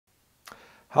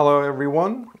Hello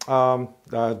everyone,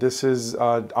 this is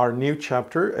our new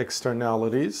chapter,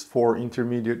 Externalities for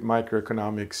Intermediate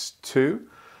Microeconomics 2.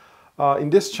 In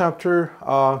this chapter,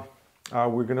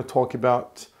 we're going to talk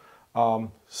about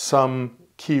some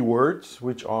keywords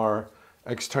which are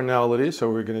externalities,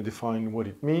 so we're going to define what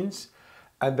it means.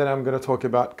 And then I'm going to talk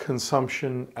about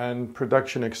consumption and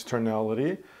production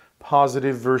externality,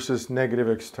 positive versus negative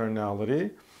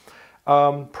externality.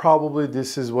 Probably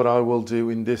this is what I will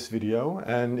do in this video,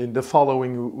 and in the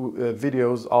following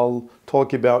videos I'll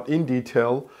talk about in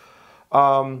detail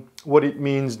what it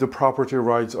means the property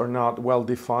rights are not well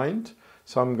defined.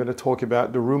 So I'm going to talk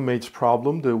about the roommates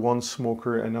problem, the one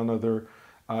smoker and another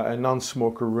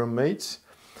non-smoker roommates.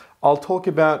 I'll talk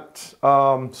about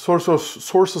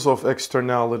sources of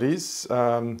externalities,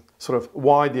 sort of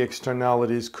why the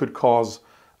externalities could cause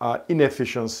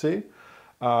inefficiency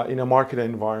in a market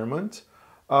environment.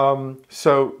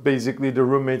 So basically the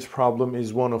roommates problem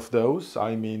is one of those.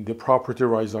 I mean, the property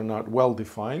rights are not well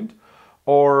defined.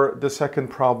 Or the second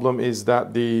problem is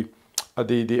that the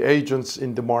agents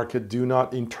in the market do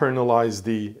not internalize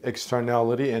the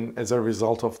externality, and as a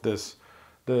result of this,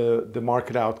 the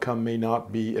market outcome may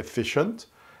not be efficient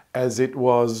as it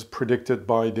was predicted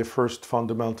by the first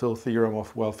fundamental theorem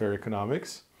of welfare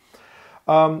economics.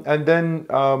 And then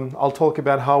I'll talk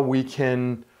about how we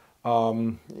can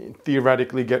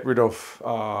theoretically get rid of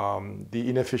the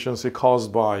inefficiency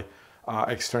caused by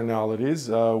externalities,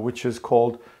 which is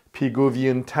called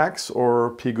Pigouvian tax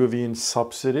or Pigouvian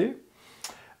subsidy.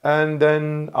 And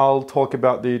then I'll talk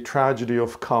about the tragedy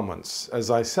of commons. As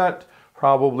I said,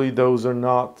 probably those are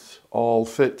not all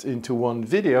fit into one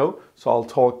video, so I'll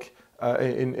talk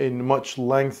in much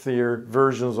lengthier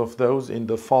versions of those in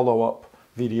the follow-up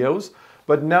videos.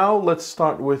 But now let's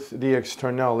start with the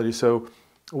externality. So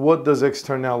what does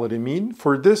externality mean?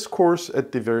 For this course,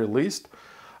 at the very least,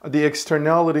 the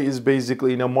externality is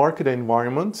basically in a market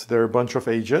environment. There are a bunch of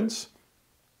agents.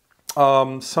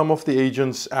 Some of the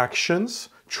agents' actions,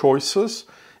 choices,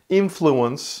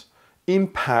 influence,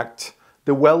 impact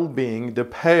the well-being, the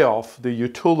payoff, the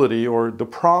utility, or the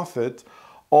profit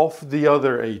of the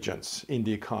other agents in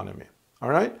the economy. All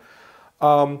right?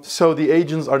 So the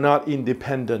agents are not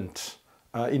independent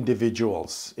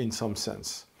individuals in some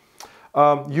sense.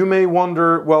 You may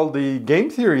wonder, well, the game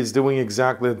theory is doing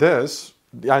exactly this,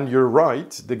 and you're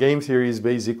right. The game theory is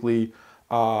basically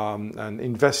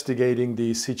investigating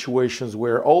the situations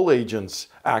where all agents'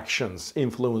 actions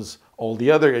influence all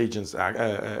the other agents'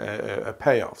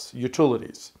 payoffs,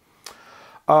 utilities.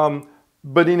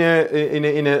 But in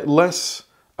a less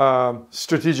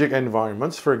strategic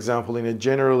environments, for example, in a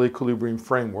general equilibrium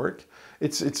framework,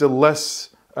 it's a less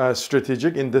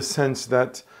strategic in the sense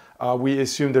that we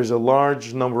assume there's a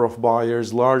large number of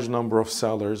buyers, large number of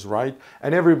sellers, right?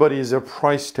 And everybody is a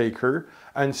price taker.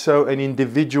 And so an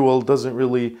individual doesn't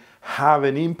really have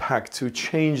an impact to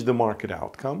change the market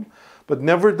outcome. But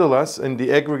nevertheless, in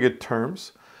the aggregate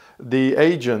terms, the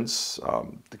agents,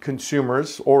 the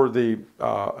consumers or the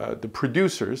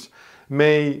producers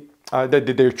may,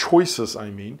 their choices, I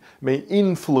mean, may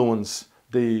influence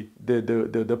the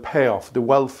payoff, the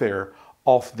welfare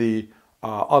of the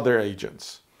other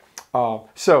agents.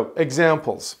 So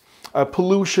examples,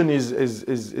 pollution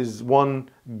is one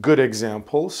good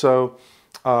example. So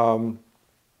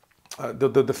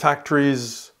the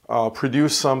factories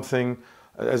produce something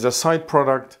as a side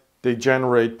product, they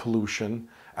generate pollution,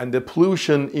 and the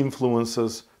pollution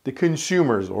influences the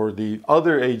consumers or the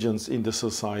other agents in the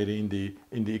society, in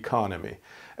the economy,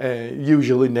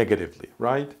 usually negatively,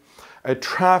 right?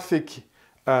 Traffic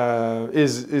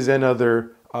is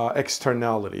another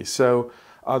externality. So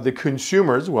the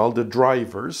consumers, well, the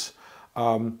drivers,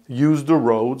 use the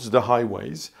roads, the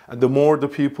highways, and the more the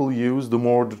people use, the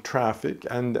more the traffic,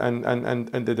 and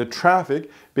the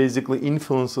traffic basically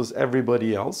influences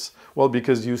everybody else. Well,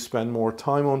 because you spend more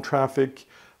time on traffic,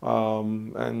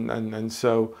 and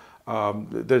so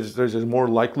there's more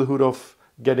likelihood of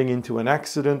getting into an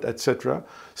accident, etc.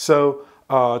 So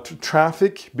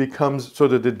traffic becomes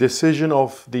sort of the decision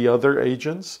of the other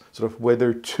agents, sort of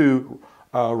whether to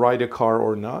ride a car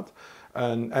or not,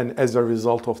 and as a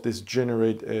result of this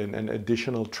generate an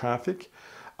additional traffic,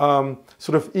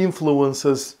 sort of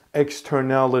influences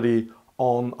externality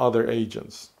on other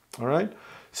agents. All right?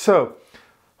 So,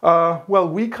 well,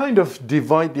 we kind of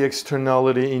divide the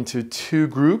externality into two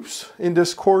groups in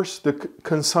this course, the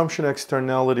consumption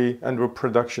externality and the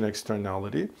production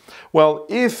externality. Well,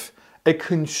 if a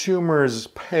consumer's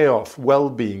payoff,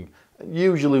 well-being,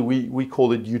 usually we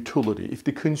call it utility. If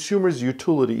the consumer's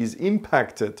utility is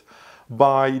impacted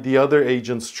by the other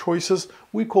agent's choices,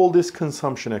 we call this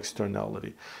consumption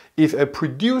externality. if a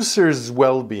producer's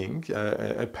well-being,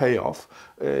 a payoff,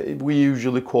 we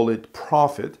usually call it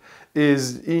profit,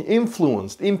 is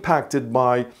influenced, impacted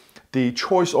by the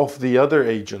choice of the other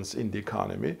agents in the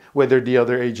economy, whether the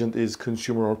other agent is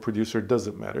consumer or producer,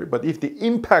 doesn't matter. But if the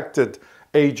impacted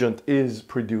agent is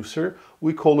producer,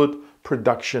 we call it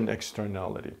production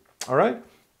externality. All right?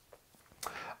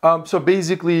 So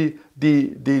basically,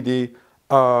 the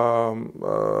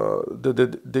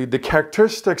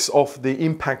characteristics of the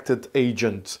impacted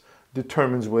agent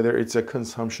determines whether it's a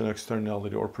consumption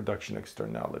externality or production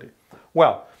externality.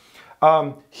 Well,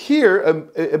 here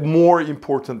a more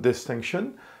important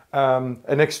distinction,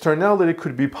 an externality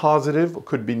could be positive or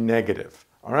could be negative.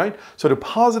 All right? So the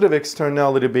positive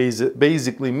externality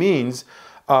basically means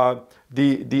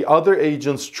the other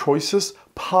agent's choices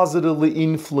positively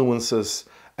influences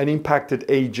an impacted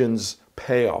agent's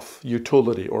payoff,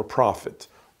 utility, or profit.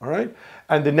 All right?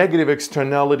 And the negative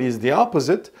externality is the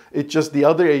opposite. It's just the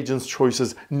other agent's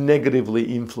choices negatively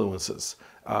influences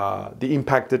the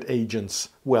impacted agent's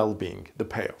well-being, the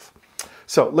payoff.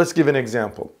 So let's give an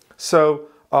example. So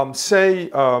say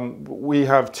we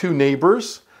have two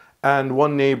neighbors, and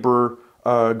one neighbor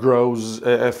grows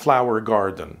a flower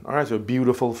garden. All right, so a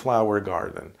beautiful flower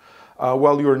garden.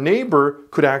 While your neighbor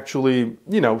could actually,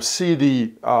 see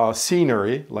the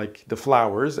scenery, like the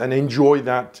flowers, and enjoy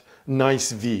that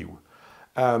nice view,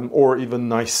 or even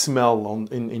nice smell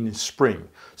in spring.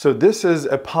 So this is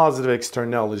a positive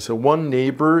externality. So one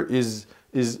neighbor is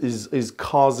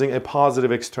causing a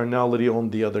positive externality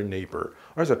on the other neighbor.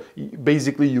 All right, so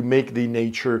basically you make the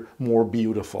nature more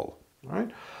beautiful. All right?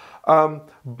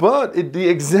 But the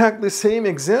exactly same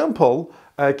example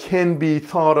can be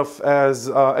thought of as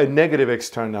a negative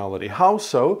externality. How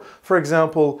so? For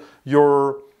example,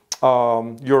 your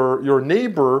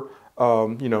neighbor,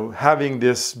 having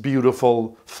this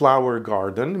beautiful flower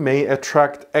garden may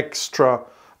attract extra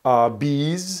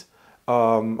bees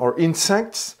or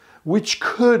insects, which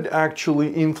could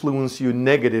actually influence you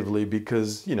negatively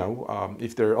because,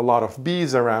 if there are a lot of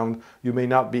bees around, you may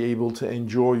not be able to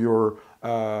enjoy your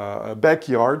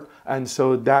backyard, and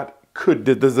so that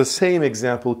the same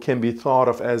example can be thought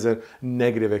of as a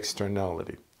negative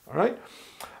externality. All right?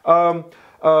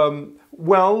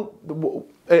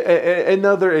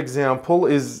 Another example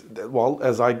is,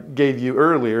 as I gave you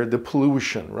earlier, the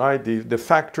pollution, right? The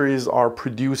factories are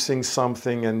producing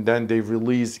something and then they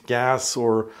release gas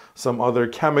or some other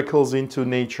chemicals into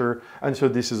nature. And so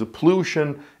this is a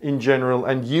pollution in general,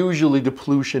 and usually the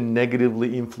pollution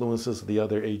negatively influences the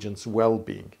other agent's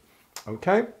well-being.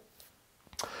 Okay?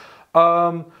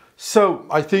 So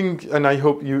I think, and I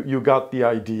hope you got the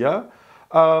idea.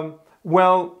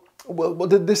 Well,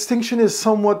 the distinction is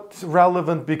somewhat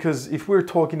relevant because if we're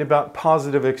talking about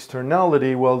positive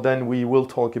externality, well, then we will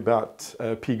talk about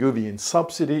Pigouvian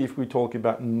subsidy. If we talk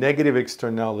about negative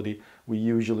externality, we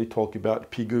usually talk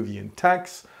about Pigouvian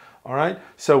tax. All right?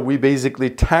 So we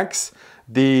basically tax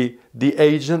the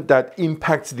agent that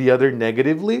impacts the other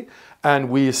negatively, and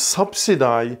we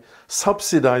subsidize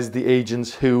the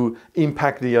agents who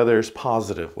impact the others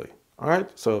positively. All right,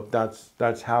 so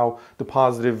that's how the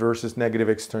positive versus negative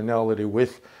externality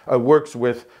works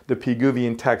with the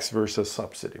Pigouvian tax versus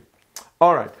subsidy.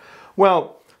 All right,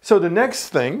 well, so the next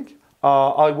thing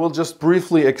I will just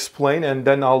briefly explain, and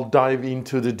then I'll dive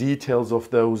into the details of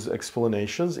those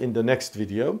explanations in the next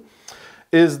video,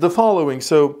 is the following.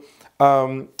 So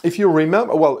if you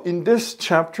remember, well, in this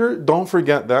chapter, don't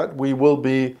forget that we will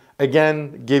be,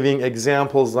 again, giving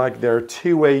examples like there are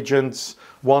two agents,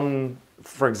 one,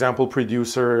 for example,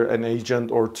 producer, an agent,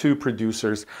 or two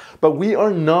producers. But we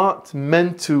are not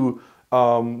meant to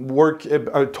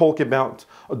talk about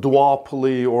a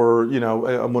duopoly or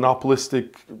a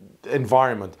monopolistic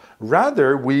environment.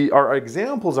 Rather, our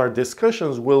examples, our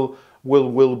discussions will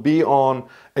be on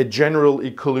a general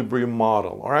equilibrium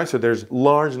model. All right, so there's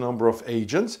large number of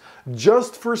agents.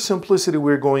 Just for simplicity,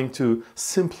 we're going to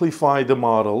simplify the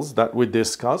models that we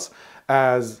discuss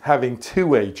as having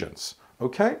two agents.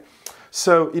 Okay.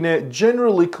 So in a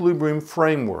general equilibrium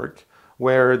framework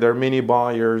where there are many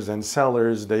buyers and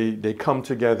sellers, they come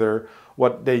together.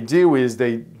 What they do is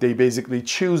they basically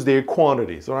choose their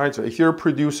quantities. All right. So if you're a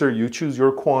producer, you choose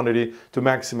your quantity to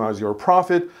maximize your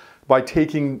profit by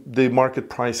taking the market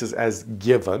prices as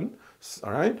given.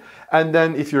 All right. And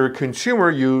then if you're a consumer,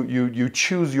 you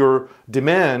choose your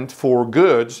demand for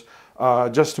goods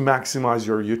just to maximize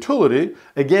your utility,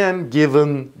 again,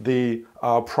 given the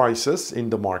prices in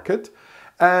the market.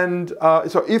 And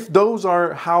so if those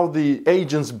are how the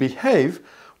agents behave,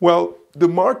 well, the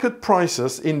market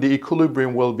prices in the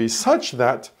equilibrium will be such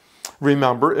that,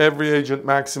 remember, every agent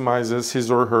maximizes his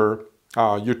or her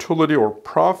utility or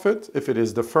profit if it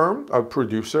is the firm, a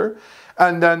producer,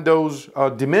 and then those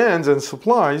demands and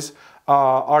supplies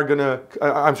are gonna,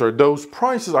 those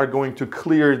prices are going to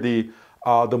clear the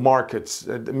markets,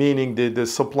 meaning the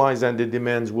supplies and the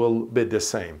demands will be the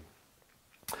same.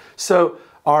 So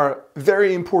our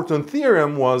very important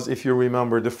theorem was, if you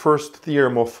remember, the first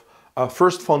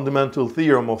fundamental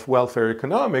theorem of welfare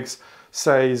economics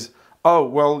says, oh,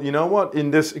 well, you know what,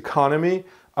 in this economy,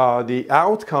 the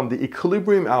outcome, the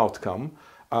equilibrium outcome,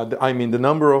 the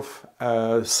number of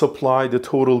supply, the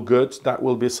total goods that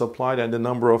will be supplied, and the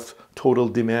number of total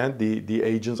demand, the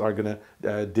agents are going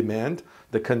to demand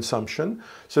the consumption.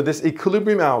 So this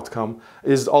equilibrium outcome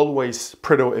is always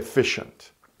Pareto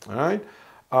efficient, all right?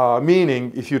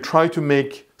 Meaning, if you try to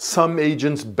make some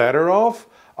agents better off,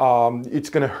 it's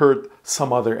going to hurt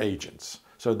some other agents.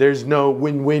 So there's no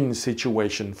win-win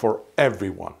situation for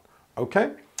everyone,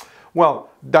 okay? Well,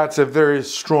 that's a very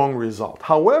strong result.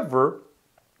 However,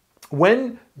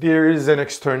 when there is an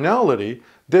externality,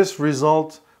 this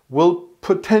result will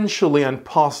potentially and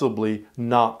possibly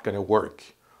not going to work.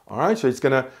 All right, so it's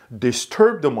going to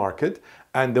disturb the market,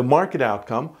 and the market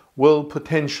outcome will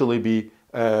potentially be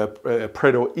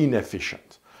Pareto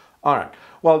inefficient. All right,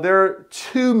 well, there are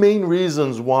two main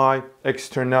reasons why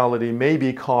externality may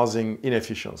be causing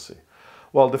inefficiency.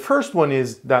 Well, the first one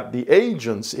is that the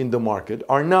agents in the market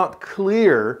are not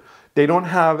clear. They don't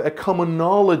have a common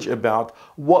knowledge about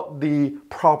what the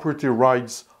property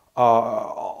rights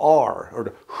are,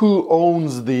 or who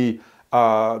owns the,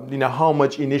 how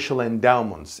much initial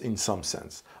endowments in some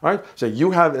sense. All right? So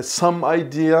you have some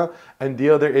idea and the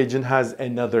other agent has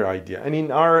another idea. And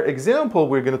in our example,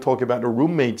 we're going to talk about a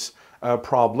roommates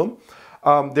problem.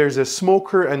 There's a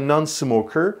smoker and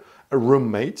non-smoker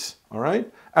roommates, all right?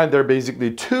 And they're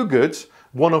basically two goods.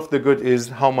 One of the good is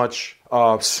how much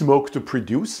smoke to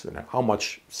produce, how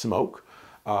much smoke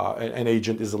an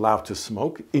agent is allowed to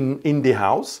smoke in the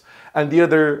house. And the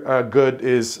other good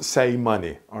is, say,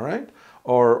 money, all right?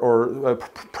 Or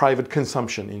private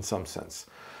consumption in some sense.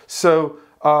 So,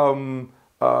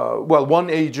 well, one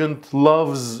agent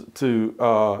loves to,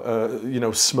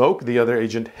 smoke. The other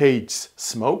agent hates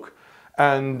smoke.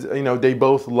 And, they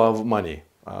both love money,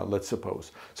 let's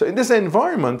suppose. So in this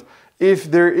environment,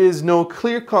 if there is no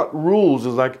clear-cut rules,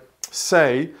 like,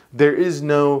 say, there is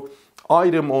no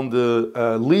item on the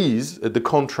lease, the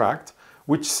contract,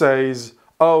 which says,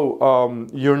 oh,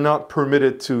 you're not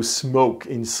permitted to smoke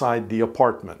inside the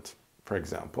apartment, for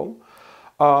example.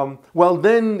 Well,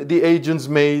 then the agents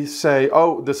may say,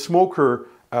 oh, the smoker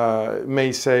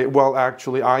may say, well,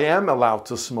 actually, I am allowed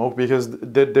to smoke because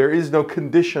there is no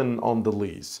condition on the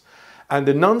lease. And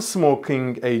the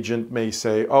non-smoking agent may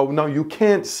say, oh, no, you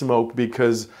can't smoke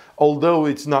because although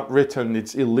it's not written,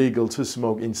 it's illegal to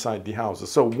smoke inside the houses.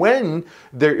 So when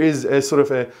there is a sort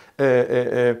of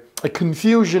a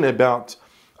confusion about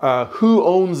who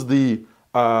owns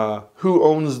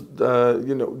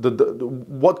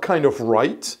what kind of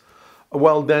right,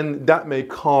 well, then that may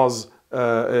cause,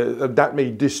 that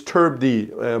may disturb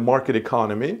the market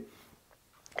economy,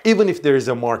 even if there is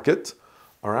a market,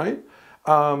 all right?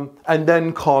 And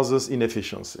then causes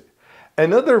inefficiency.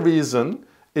 Another reason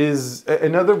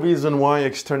why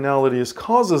externalities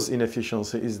causes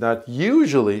inefficiency is that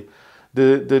usually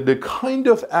the kind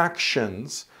of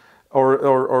actions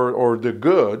or the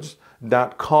goods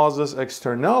that causes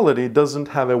externality doesn't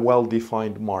have a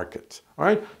well-defined market. All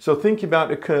right? So think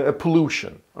about a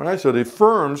pollution. All right? So the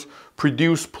firms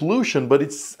produce pollution, but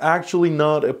it's actually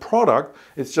not a product.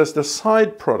 It's just a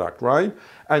side product, right?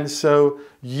 And so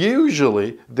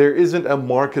usually there isn't a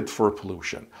market for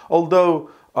pollution.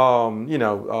 Although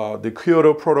the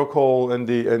Kyoto Protocol and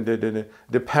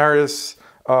the Paris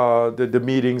the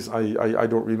meetings, I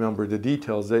don't remember the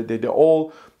details.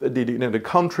 The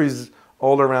countries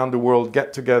all around the world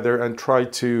get together and try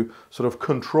to sort of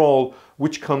control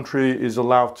which country is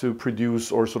allowed to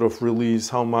produce or sort of release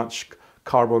how much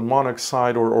carbon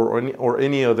monoxide or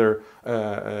any other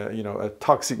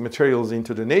toxic materials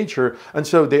into the nature. And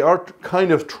so they are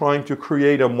kind of trying to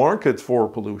create a market for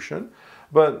pollution.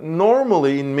 But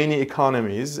normally in many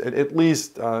economies, at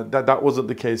least that wasn't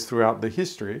the case throughout the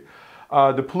history,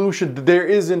 the pollution, there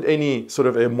isn't any sort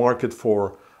of a market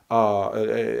for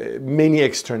many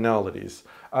externalities.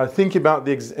 Think about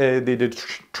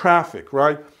the traffic,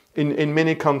 right? In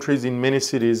many countries, in many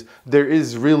cities, there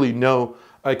is really no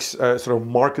sort of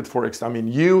market for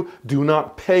you do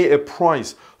not pay a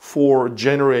price for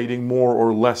generating more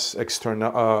or less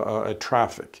external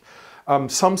traffic.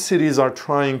 Some cities are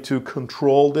trying to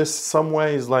control this some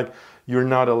ways, like you're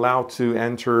not allowed to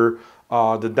enter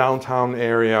the downtown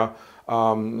area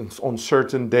on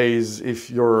certain days if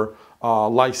your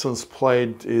license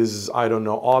plate is, I don't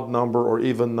know, odd number or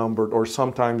even numbered, or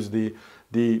sometimes the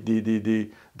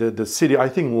city, I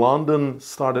think London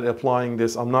started applying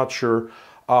this, I'm not sure.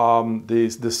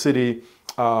 The city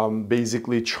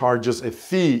basically charges a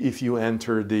fee if you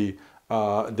enter the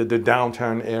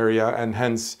downtown area, and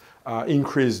hence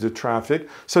increase the traffic.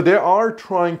 So they are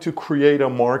trying to create a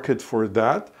market for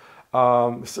that,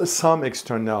 some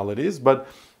externalities, but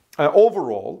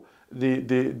overall,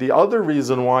 the other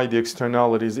reason why the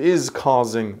externalities is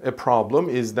causing a problem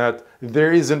is that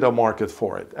there isn't a market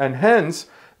for it, and hence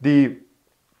the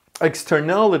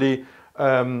externality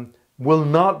will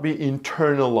not be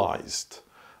internalized.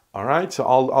 All right, so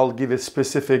I'll give a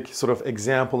specific sort of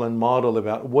example and model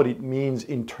about what it means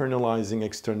internalizing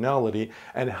externality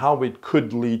and how it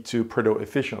could lead to product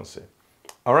efficiency.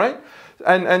 All right,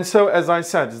 and so as I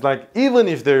said, it's like even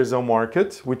if there is a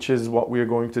market, which is what we are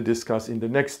going to discuss in the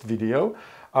next video,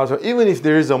 so even if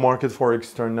there is a market for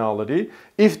externality,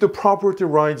 if the property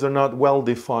rights are not well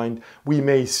defined, we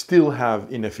may still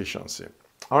have inefficiency.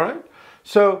 All right,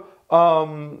 so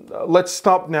let's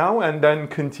stop now and then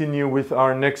continue with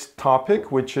our next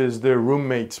topic, which is the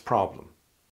roommates problem.